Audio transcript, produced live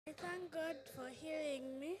I thank God for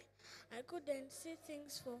healing me. I couldn't see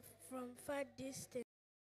things from far distance.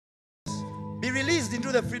 Be released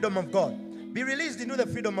into the freedom of God. Be released into the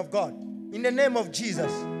freedom of God. In the name of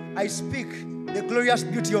Jesus, I speak the glorious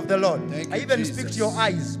beauty of the Lord. I even speak to your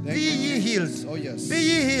eyes. Be ye healed. Oh, yes. Be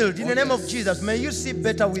ye healed in the name of yes. Jesus. May you see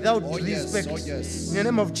better without respect. Oh, yes. In the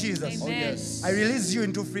name of Jesus. Oh, yes. I release you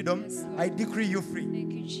into freedom. Yes, Lord. I decree you free.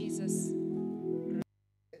 Thank you, Jesus.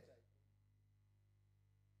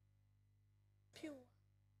 Pure.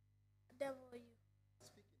 Devil you.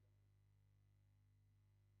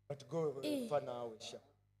 But go for now.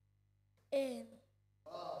 N.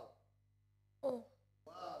 O.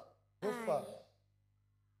 Go far.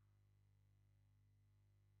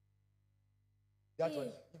 That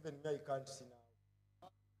one, even me, I can't see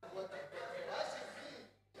now.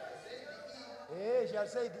 Hey, she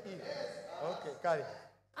has said E. Okay, carry.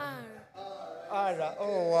 R.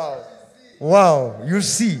 Oh, wow. Wow, you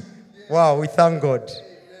see. Wow, we thank God.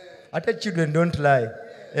 Other children don't lie.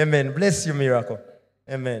 Amen. Bless you, miracle.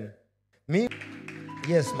 Amen. Me?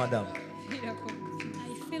 Yes, madam.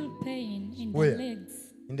 I feel pain in Where? the legs.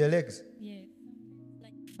 In the legs? Yeah.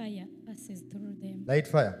 Like fire passes through them. Light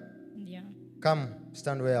fire. Yeah. Come,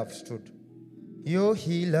 stand where I've stood. Your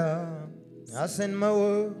healer, I send my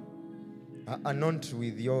word. I anoint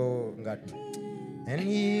with your gut and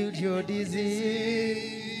healed your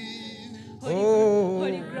disease. Oh,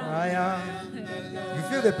 I am. You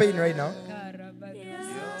feel the pain right now?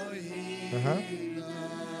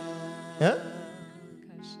 Yeah?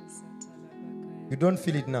 You don't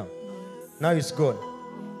feel it now? Now it's gone.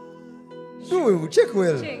 Do check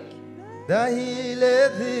well. Check. The healer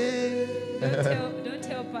thee. Don't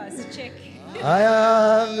help us. Check. I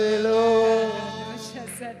am the Lord.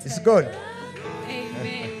 It's gone.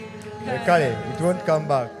 Amen. Kale, it won't come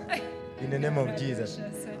back. In the name of Jesus.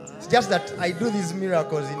 It's just that I do these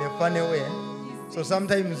miracles in a funny way. So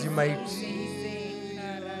sometimes you might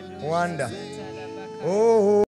wonder. Oh.